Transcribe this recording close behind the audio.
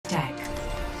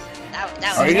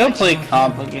That Are you gonna play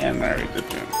comp again, or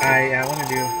I want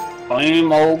to do.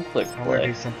 Same old click I want to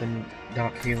do play. something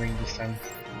not healing this time.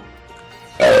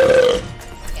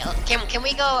 Can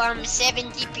we go 7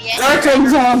 DPS? There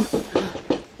comes on.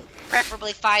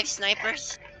 Preferably 5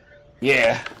 snipers.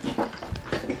 Yeah.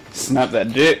 Snap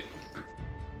that dick.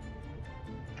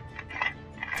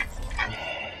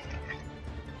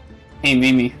 Hey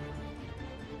Mimi.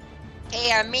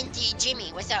 Hey Minty Jimmy,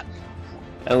 what's up?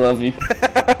 I love you.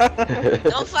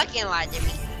 Don't fucking lie to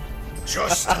me.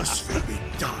 Justice will be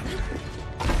done.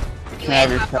 You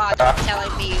ain't my father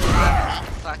telling me you love me,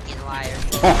 fucking liar.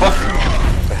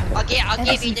 I'll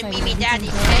give you the Mimi Daddy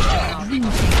special.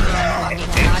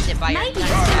 Fucking haunted by your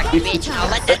nutsack bitch. I'll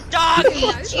let the dog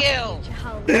eat you.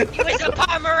 He was a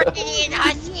Pomeranian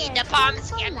Husky, the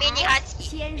Pomsky, a mini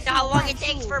Husky. You know how long it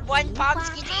takes for one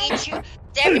Pomsky to eat you?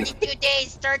 72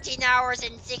 days, 13 hours,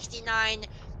 and 69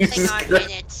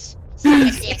 minutes. Suck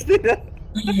a dick.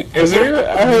 Is there?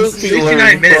 I hope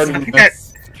 69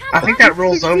 minutes. I think that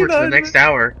rolls over to the next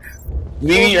hour.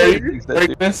 Mimi, are you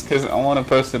recording this? Because I want to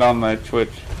post it on my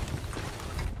Twitch.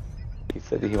 He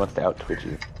said that he wants to out-Twitch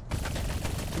you.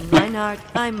 Reinhardt,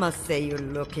 I must say you're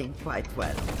looking quite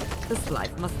well. The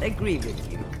slide must agree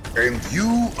with you. And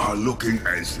you are looking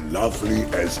as lovely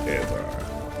as ever.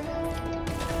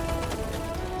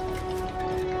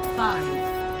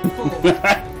 5,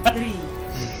 4, 3,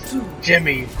 2,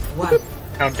 Jimmy, 1.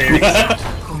 how dare you?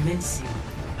 Commencing.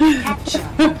 Capture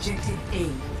objective A.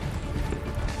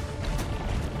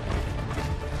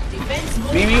 Defense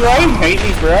mode. Mimi, why you hate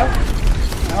me, bro?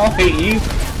 I don't hate you.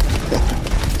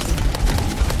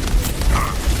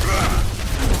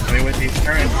 I mean, with these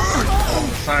turrets, all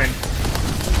the sign.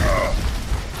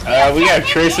 We got a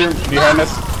Tracer behind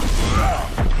us.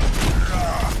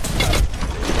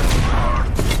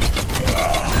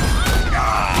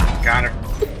 Got her.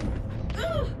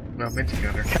 Well, Minty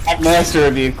got her. Master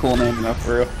would be a cool name enough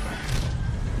for real.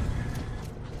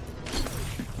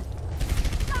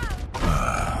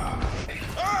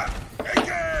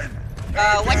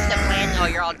 What's the plan? Oh,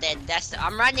 you're all dead.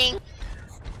 I'm running.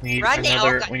 We need Running.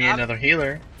 another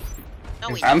healer. No,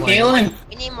 we I'm don't. healing.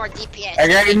 We need more DPS. I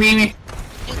got you, Mimi.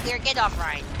 Dude, get off,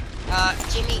 Ryan.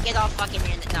 Jimmy, get off fucking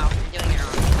here. No, you're doing it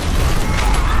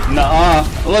wrong. Nuh-uh.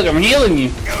 Look, I'm healing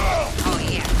you. Oh,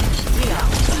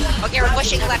 yeah. Okay, we're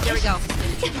pushing left. Here we go.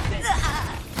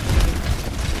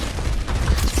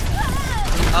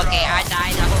 Okay, I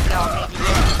died. I hope y'all made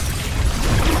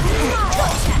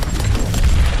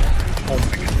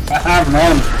it. I'm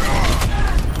running.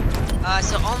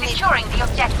 So only securing the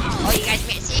objective. Oh, you guys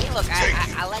made. See, look,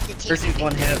 I let the team. Percy's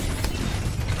one hit.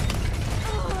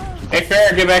 Hey,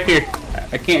 Farrah, get back here.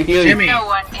 I can't heal Jimmy, you.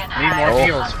 need more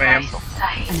heals, fam.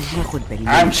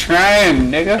 I'm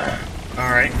trying, nigga.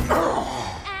 Alright.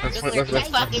 Can you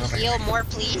fucking heal more,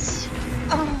 please?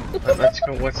 Let's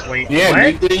go. Let's wait. Yeah,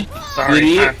 What? Nicky. Sorry.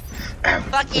 Idiot.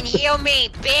 Fucking heal me,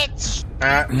 bitch!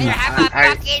 Better have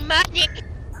my fucking money!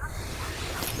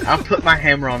 I'll put my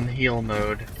hammer on heal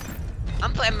mode.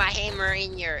 I'm putting my hammer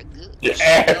in your gooch.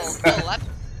 Yes. Go up.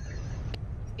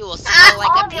 You will smell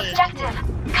like a pig.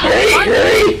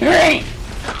 Hurry!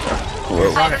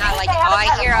 Oh, I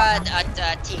hear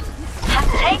a team.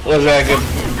 Was that a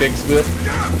good big split?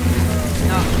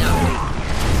 No.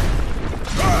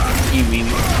 You mean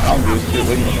I'll do shit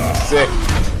with you. Sick.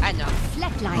 I know.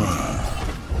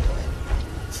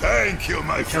 Thank you,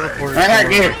 my friend. Teleporter Right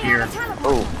here. here.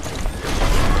 Oh.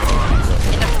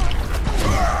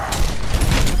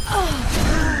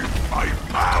 My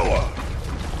power.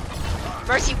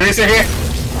 Mercy. Tracer here.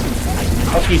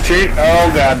 Okay, treat.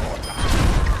 Oh god.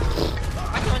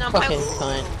 What's going on, Fucking Pyle?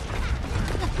 cunt.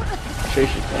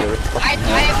 Tracy's here. I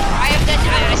have done.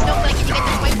 I still like you to get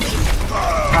this way, please.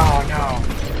 Oh no.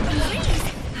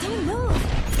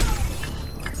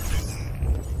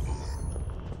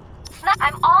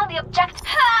 I'm on the objective.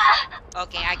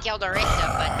 Okay, I killed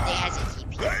Orisa, but they has a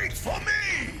TP. Wait for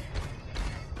me.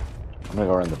 I'm gonna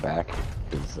go around the back,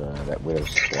 because that widow's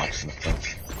blocking the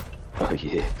front. Oh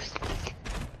yeah.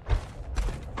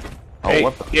 Oh, Hey,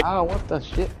 what the? yeah. Oh, what the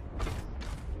shit?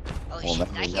 Oh Well, shit, let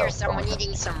I me hear know. someone Oh,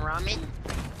 eating some ramen.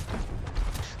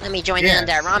 Let me join in Yeah. on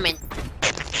that ramen.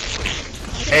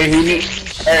 Hey, who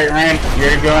needs? Hey, Ryan, you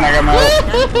ready to go? And I got my ult.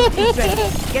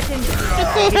 Get in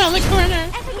there. Around the corner.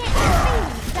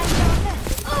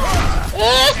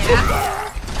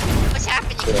 What's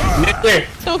happening? Nuclear.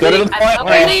 Don't Go to the give- point. don't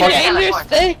Oh, give me fuck. Ranger's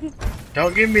thing.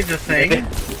 Don't give me the thing. Why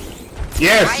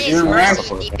Yes, is you're around.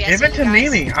 Mercy DPSing Give it to you guys?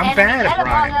 Mimi. I'm bad at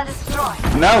Ryan.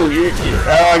 No, you.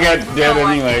 Oh, I got dead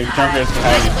anyway. Junker's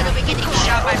behind you. We'll be getting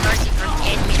shot by Mercy for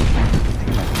 10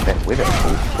 minutes. That widow.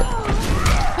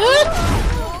 Oh,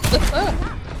 shit.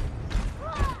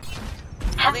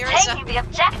 the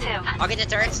objective. I'll get the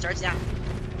turrets. Turrets down.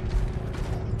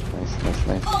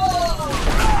 Nice.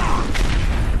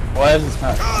 Why is this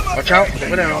not? Watch out.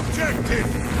 Put down. Objective.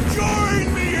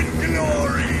 Join me in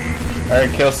glory.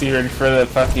 Alright, Kelsey, you ready for the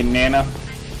fucking nano?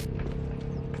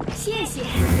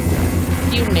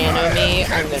 You nano me,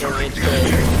 I'm gonna reach it.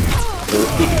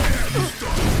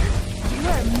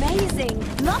 You're amazing.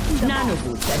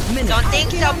 Nanoboots administered. Don't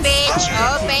think so, bitch.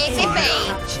 Oh, baby,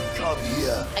 babe. Come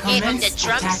here. I gave him the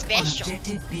Trump special.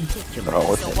 Oh,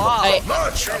 what's The that? wall.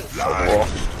 Much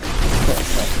obliged.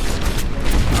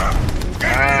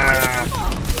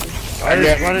 I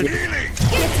just wanted. Healing.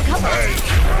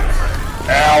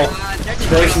 Ow!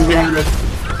 Station behind us.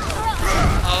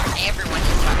 Oh, everyone is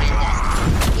behind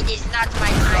us. It is not my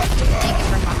time to take it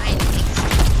from behind me.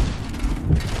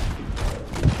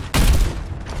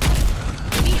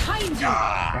 Behind you.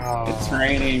 Oh, It's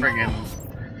raining. friggin'.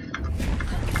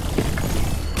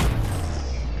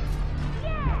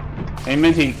 Hey,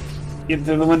 Minty, get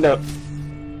to the window.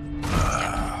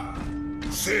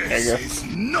 This There you go. is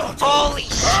not Holy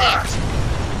shit!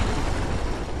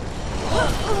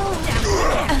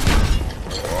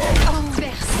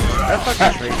 That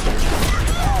fucking tracer.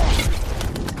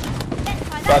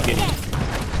 Fuck it.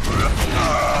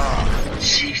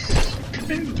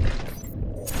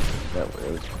 That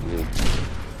was weird.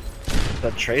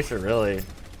 That tracer, really.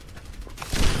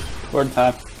 Lord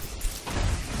time.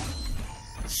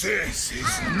 This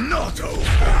is not over.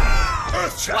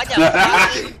 Earthshatter. What the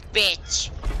fuck, you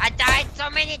bitch? I died so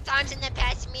many times in the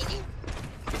past minute.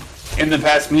 In the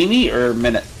past meanie or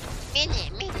minute?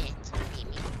 Minute.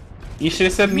 You should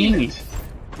have said meanie.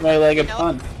 Like a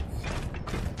pun.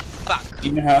 Fuck.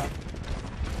 You know how?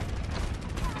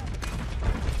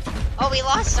 Oh, we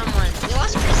lost someone. We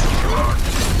lost Chris.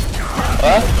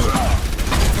 What?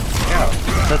 Yeah,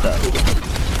 said that.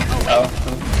 Oh.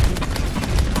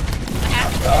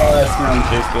 Oh, that's not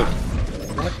tasted.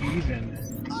 What even?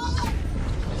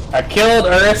 I killed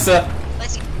Arissa.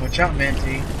 Let's see. Watch out,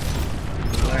 Minty.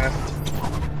 Left.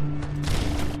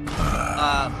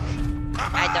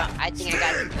 I think I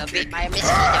got a bit by a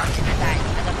mosquito. I died.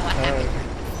 I don't know what happened.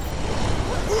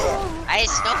 I had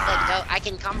snowflake though. I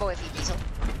can combo if you diesel.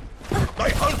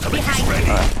 My ultimate is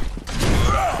ready.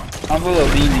 I'm a little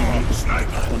leaning.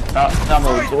 Sniper. I'm a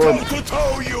Fight little toe to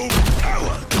toe, you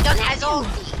coward. He don't has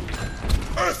ulti.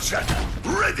 Earthshatter.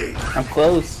 Ready. I'm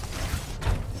close.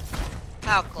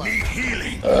 How close? Need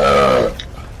healing.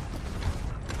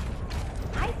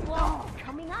 Ice wall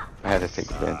coming up. I had to take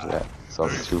advantage of that. So I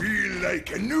it's two. feel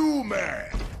like a new man.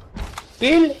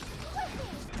 Bill.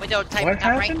 Widow type What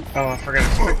top right. happened? Oh, I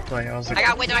forgot to quick play. I was like, I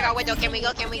got window. Can we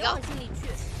go?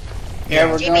 Yeah,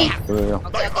 we're Jimmy. going. Here we go. Okay,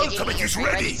 My Jimmy. ultimate is Ready?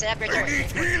 ready. Set up your I turret.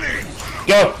 need healing.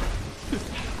 Go.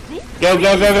 Go.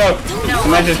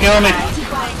 Somebody's just killing me.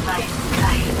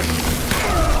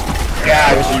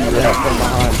 God, There's some help from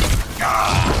behind.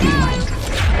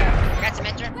 Got some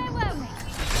enter.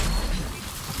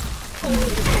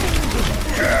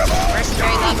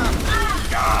 Mercenary level.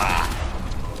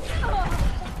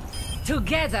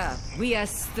 Together, we are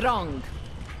strong.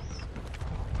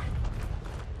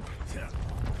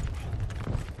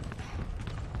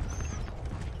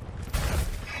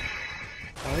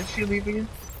 why did she leave again?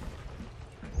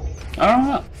 I don't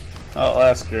know. I'll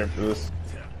ask her after this.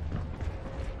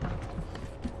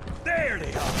 There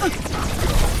they are.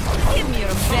 Give me your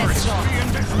best shot.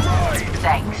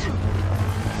 Thanks.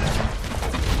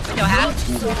 Window half.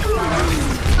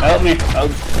 Help me. Oh,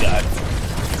 God.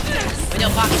 Window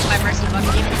pockets by mercy.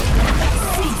 Fucking demon.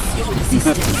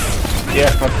 Yeah,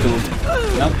 fuck you.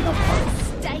 Nope.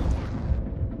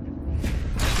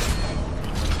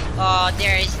 Oh,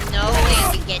 there is no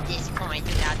way we get this point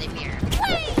without the mirror.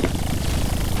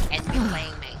 And you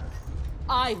playing me.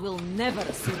 I will never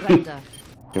surrender.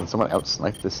 Can someone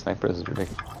outsnipe this sniper? This is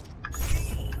ridiculous.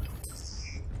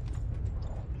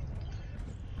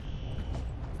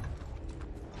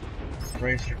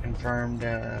 Racer confirmed,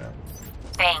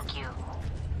 Thank you.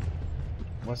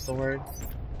 what's the word?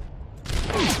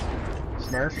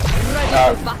 Smurf?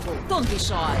 Ready for battle. Don't be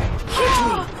shy.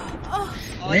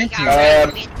 Oh, you got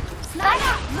Uh, right.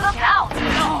 Sniper, look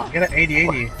out! You got an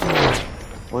 80-80.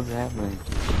 What's happening?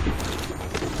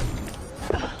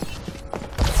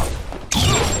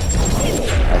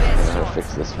 I gotta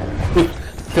fix this man.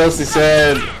 Kelsey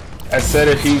said, I said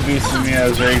if he boosted me, I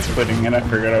was rage quitting, and I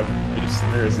forgot I boosted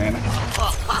her as Anna.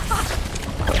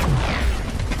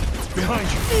 Behind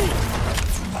you.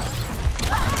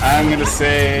 I'm gonna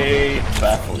say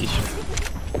bye, Felicia.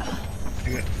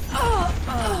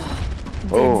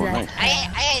 Oh, nice. I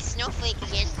had snowflake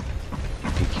again.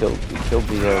 He killed the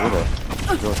widow.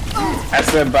 I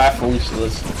said bye, Felicia.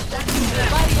 Listen.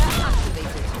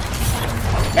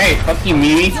 Hey, fuck you,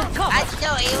 Mimi. No, it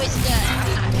was the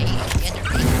other thing.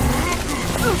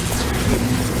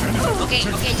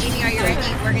 Okay, Jimmy, are you ready?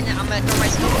 I'm gonna throw my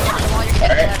scope on the wall. You're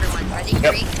gonna kill everyone. Ready?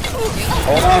 Yep. 3, 2.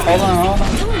 Hold on.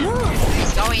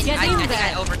 It's going. I think I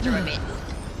overthrew a bit.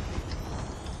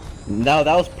 No,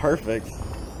 that was perfect.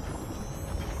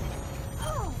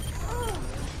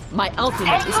 My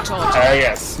ultimate is charged.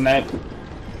 Yeah, snipe.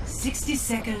 60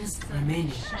 seconds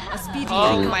remaining.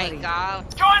 Oh my god.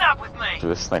 Join up with me. So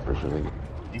this sniper's really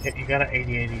good. You got an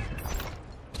 80-80.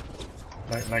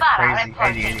 Like But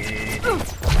crazy. 80-80.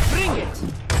 Bring it.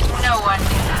 No one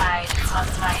can hide from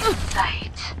my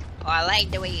sight. Oh, I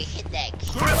like the way you hit that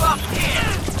kid.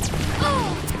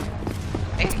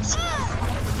 Very smooth.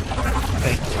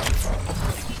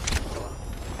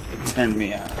 Turn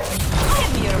me out.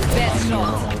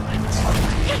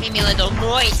 Made me a little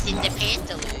moist in the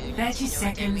pantaloons. 30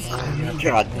 seconds.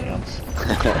 God damn.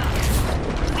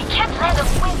 We can't let them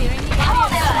win. All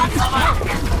their luck on us.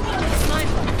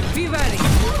 Be ready.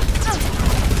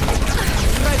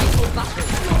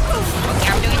 Okay,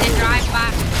 I'm doing the drive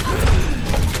back.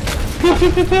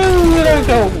 Where'd I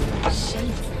go?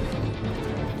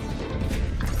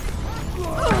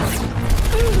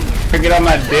 Forget on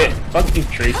my dick. Fuck you,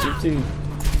 Tracer, too.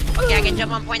 Okay, I can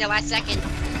jump on point the last second.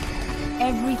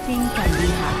 Everything can be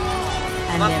hacked.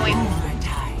 And 1 point.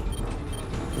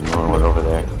 No one went over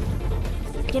there.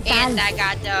 And I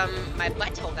got, my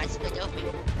butthole got split open.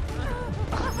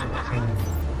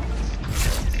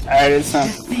 Alright, it's time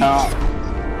to count.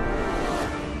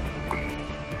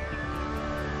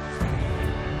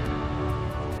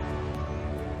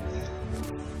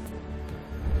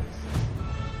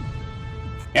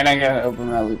 And I gotta open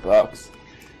my loot box.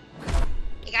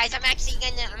 Hey guys, I'm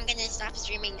gonna stop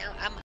streaming now. I'm